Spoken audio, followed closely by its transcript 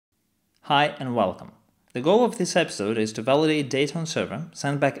Hi and welcome. The goal of this episode is to validate data on server,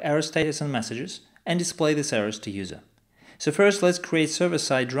 send back error status and messages, and display these errors to user. So first, let's create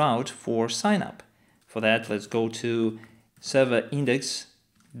server-side route for signup. For that, let's go to server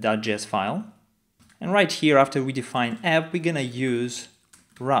index.js file. And right here, after we define app, we're gonna use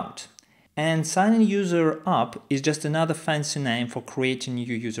route. And signing user up is just another fancy name for creating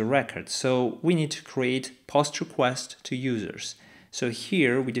new user records. So we need to create post request to users. So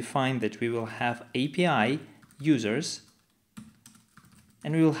here we define that we will have API users,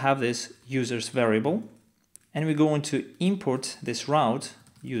 and we will have this users variable, and we're going to import this route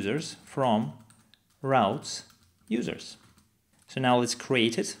users from routes users. So now let's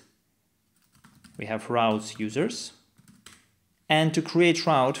create it. We have routes users. And to create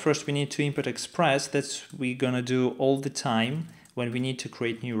route, first we need to import express. That's we're gonna do all the time when we need to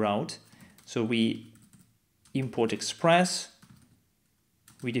create new route. So we import express.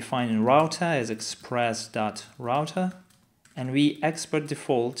 We define in router as express.router, and we export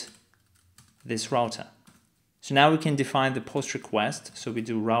default this router. So now we can define the post request. So we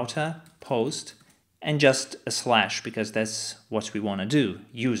do router post and just a slash because that's what we want to do,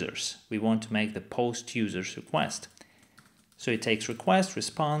 users. We want to make the post users request. So it takes request,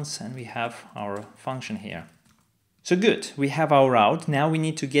 response, and we have our function here. So good, we have our route. Now we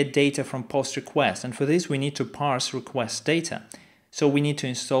need to get data from post request, and for this we need to parse request data. So we need to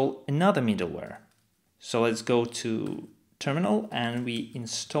install another middleware. So let's go to terminal and we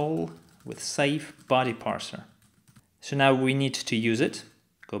install with safe body parser. So now we need to use it.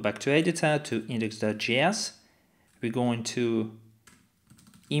 Go back to editor to index.js. We're going to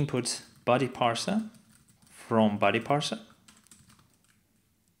input body parser from body parser.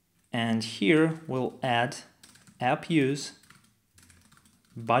 And here we'll add app use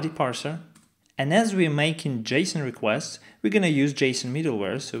body parser. And as we're making JSON requests, we're going to use JSON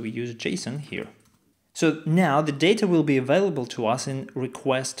middleware, so we use JSON here. So now the data will be available to us in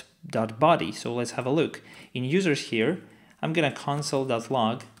request.body. So let's have a look. In users here, I'm going to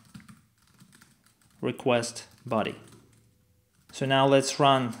console.log request body. So now let's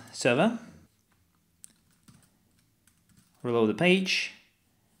run server, reload the page,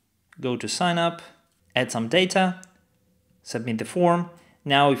 go to sign up, add some data, submit the form.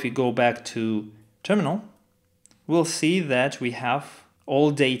 Now if we go back to terminal, we'll see that we have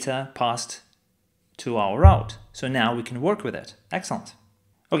all data passed to our route. So now we can work with it. Excellent.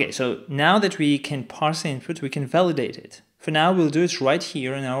 Okay, so now that we can parse input, we can validate it. For now, we'll do it right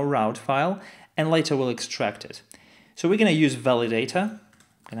here in our route file, and later we'll extract it. So we're going to use validator.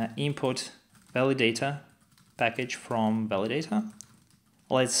 I'm going to import validator package from validator.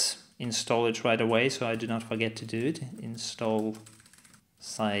 Let's install it right away so I do not forget to do it. Install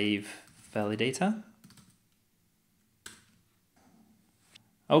save validator.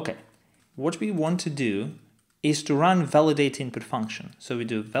 Okay, what we want to do is to run validate input function. So we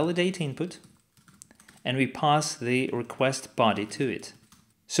do validate input and we pass the request body to it.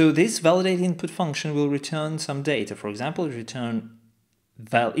 So this validate input function will return some data. For example, return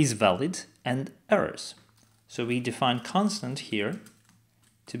is valid and errors. So we define constant here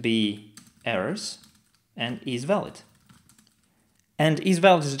to be errors and is valid. And is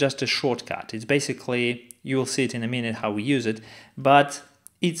valid is just a shortcut. It's basically, you will see it in a minute how we use it, but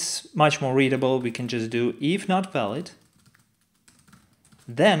it's much more readable. We can just do if not valid.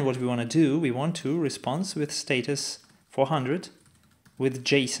 Then what we want to do, we want to response with status 400 with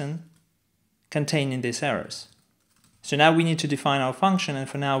JSON containing these errors. So now we need to define our function, and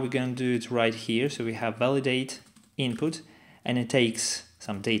for now we're going to do it right here. So we have validate input and it takes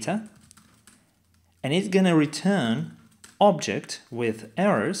some data and it's going to return object with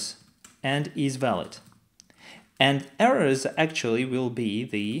errors and is valid. And errors actually will be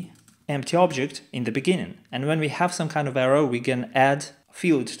the empty object in the beginning. And when we have some kind of error, we can add a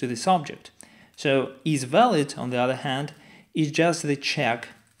field to this object. So is valid, on the other hand, is just the check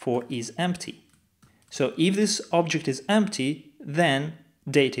for is empty. So if this object is empty, then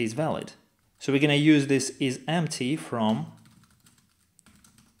data is valid. So we're going to use this is empty from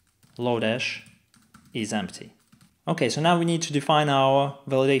Lodash is empty. Okay, so now we need to define our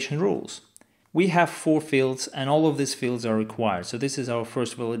validation rules. We have 4 fields and all of these fields are required. So this is our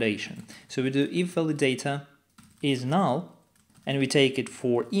first validation. So we do if validator is null and we take it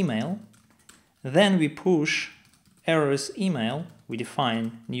for email. Then we push errors email. We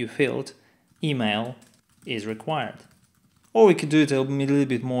define new field, email is required. Or we could do it a little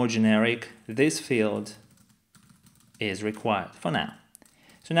bit more generic. This field is required for now.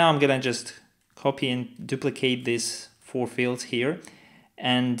 So now I'm gonna just copy and duplicate these 4 fields here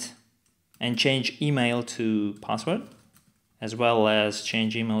and change email to password as well as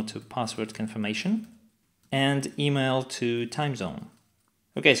change email to password confirmation, and email to time zone.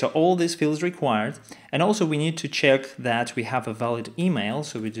 Okay, so all these fields required, and also we need to check that we have a valid email,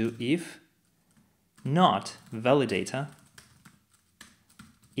 so we do if not validator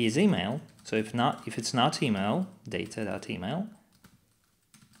is email. So if it's not email, data.email,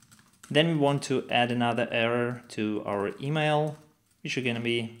 then we want to add another error to our email, which is going to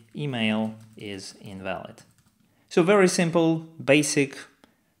be email is invalid. So very simple, basic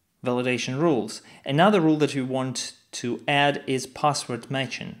validation rules. Another rule that we want to add is password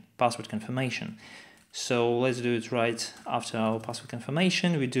matching, password confirmation. So let's do it right after our password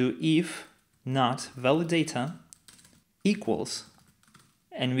confirmation. We do if not validator equals,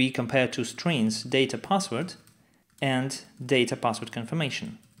 and we compare two strings, data password and data password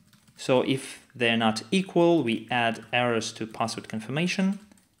confirmation. So if they're not equal, we add errors to password confirmation.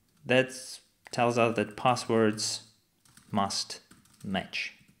 That tells us that passwords must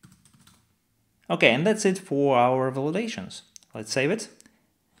match. Okay, and that's it for our validations. Let's save it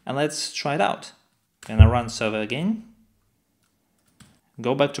and let's try it out. I'm gonna run server again.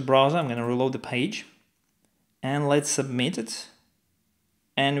 Go back to browser, I'm gonna reload the page and let's submit it.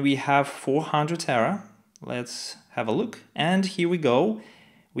 And we have 400 error. Let's have a look. And here we go.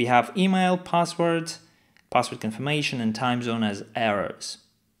 We have email, password, password confirmation, and time zone as errors.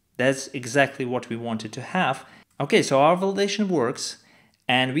 That's exactly what we wanted to have. Okay, so our validation works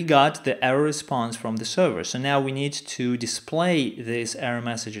and we got the error response from the server. So now we need to display these error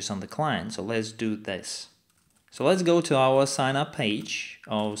messages on the client. So let's do this. So let's go to our sign up page,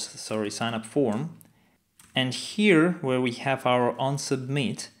 sign up form. And here where we have our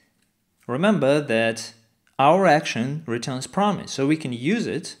onSubmit, remember that our action returns promise, so we can use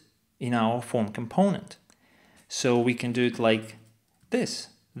it in our form component. So we can do it like this.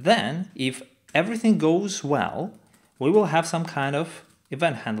 Then if everything goes well, we will have some kind of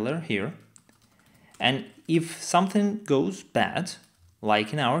event handler here. And if something goes bad,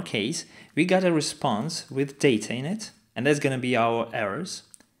 like in our case, we got a response with data in it, and that's going to be our errors.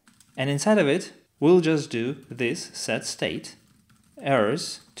 And inside of it, we'll just do this set state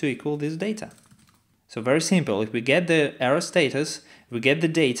errors to equal this data. So very simple. If we get the error status, we get the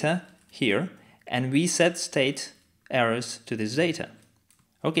data here, and we set state errors to this data.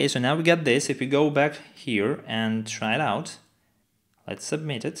 Okay, so now we got this. If we go back here and try it out, let's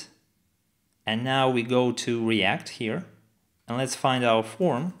submit it. And now we go to React here, and let's find our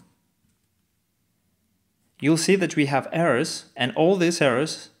form. You'll see that we have errors, and all these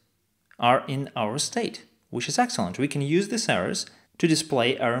errors are in our state, which is excellent. We can use these errors to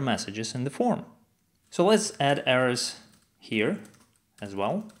display error messages in the form. So let's add errors here as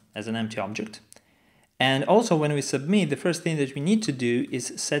well as an empty object. And also when we submit, the first thing that we need to do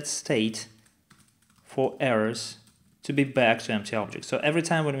is set state for errors to be back to empty object. So every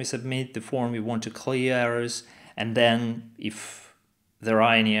time when we submit the form, we want to clear errors, and then if there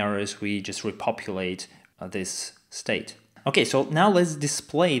are any errors, we just repopulate this state. Okay, so now let's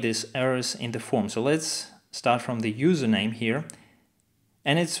display these errors in the form. So let's start from the username here.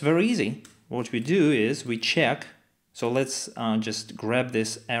 And it's very easy. What we do is we check. So let's just grab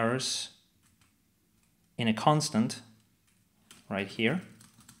these errors in a constant right here.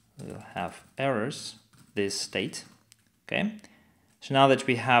 We'll have errors, this state. Okay. So now that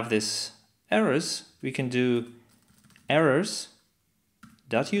we have these errors, we can do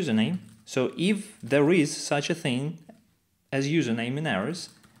errors.username. So if there is such a thing as username in errors,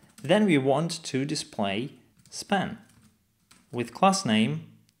 then we want to display span with class name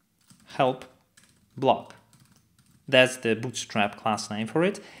help block. That's the Bootstrap class name for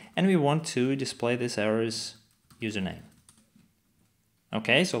it, and we want to display this errors username.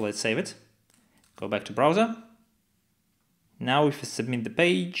 Okay, so let's save it. Go back to browser. Now if we submit the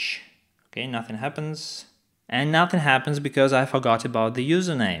page, okay, nothing happens. And nothing happens because I forgot about the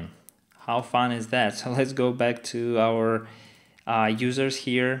username. How fun is that? So let's go back to our users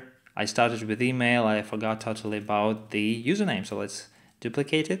here. I started with email. I forgot totally about the username. So let's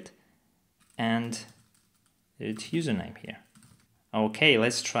duplicate it and it's username here. Okay,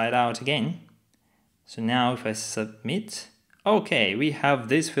 let's try it out again. So now if I submit, okay, we have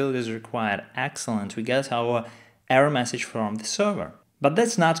this field is required. Excellent. We get our error message from the server. But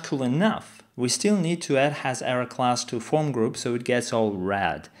that's not cool enough. We still need to add hasError class to form group so it gets all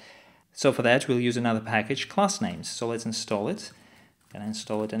red. So for that, we'll use another package, class names. So let's install it. I'm gonna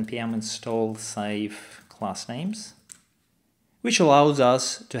install it npm install save class names, which allows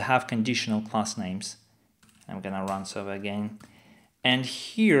us to have conditional class names. I'm gonna run server again. And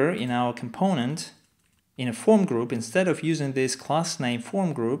here in our component, in a form group, instead of using this class name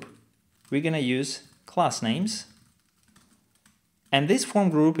form group, we're gonna use class names And this form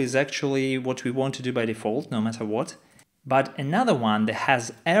group is actually what we want to do by default, no matter what. But another one that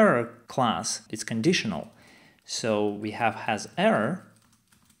has error class is conditional. So we have has error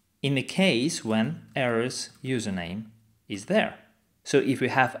in the case when error's username is there. So if we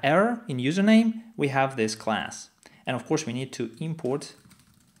have error in username, we have this class. And of course we need to import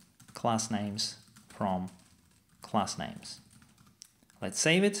class names from class names. Let's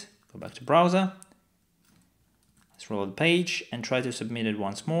save it, go back to browser. Scroll the page and try to submit it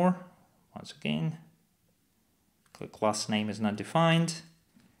once more. Once again, click class name is not defined.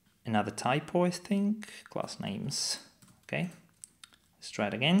 Another typo, I think, class names. Okay, let's try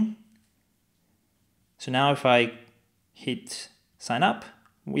it again. So now if I hit sign up,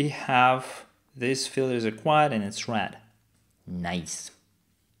 we have this field is acquired and it's red. Nice.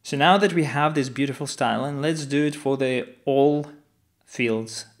 So now that we have this beautiful styling, let's do it for the all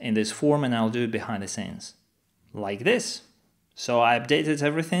fields in this form, and I'll do it behind the scenes. Like this. So I updated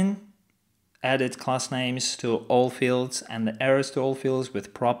everything, added class names to all fields and the errors to all fields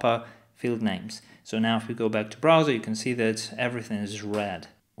with proper field names. So now if we go back to browser, you can see that everything is red,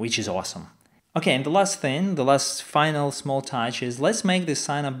 which is awesome. Okay, and the last thing, the last final small touch is let's make the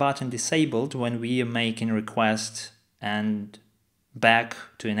sign up button disabled when we are making requests and back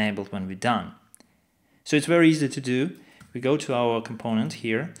to enabled when we're done. So it's very easy to do. We go to our component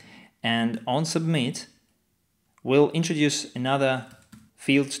here and on submit, we'll introduce another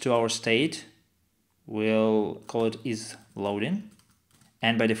field to our state. We'll call it is loading,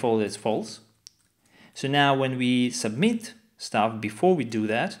 and by default it's false. So now when we submit stuff, before we do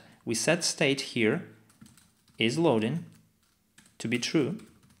that, we set state here is loading to be true,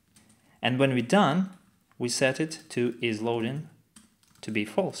 and when we're done, we set it to is loading to be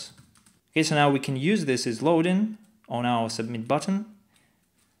false. Okay, so now we can use this is loading on our submit button.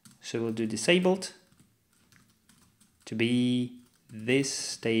 So we'll do disabled to be this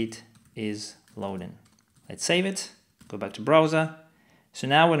state is loading. Let's save it, go back to browser. So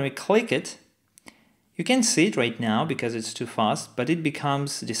now when we click it, you can see it right now because it's too fast, but it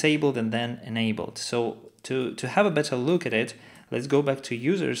becomes disabled and then enabled. So to have a better look at it, let's go back to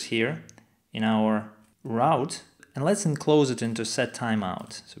users here in our route and let's enclose it into set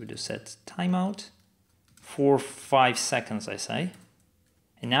timeout. So we do set timeout for 5 seconds, I say.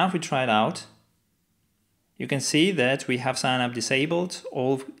 And now if we try it out, you can see that we have sign up disabled,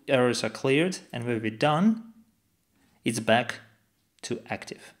 all errors are cleared, and when we're done, it's back to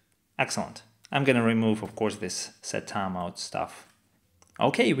active. Excellent. I'm gonna remove, of course, this set timeout stuff.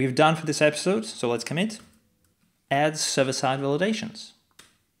 Okay, we've done for this episode, so let's commit. Add server-side validations.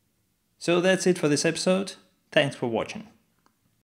 So that's it for this episode. Thanks for watching.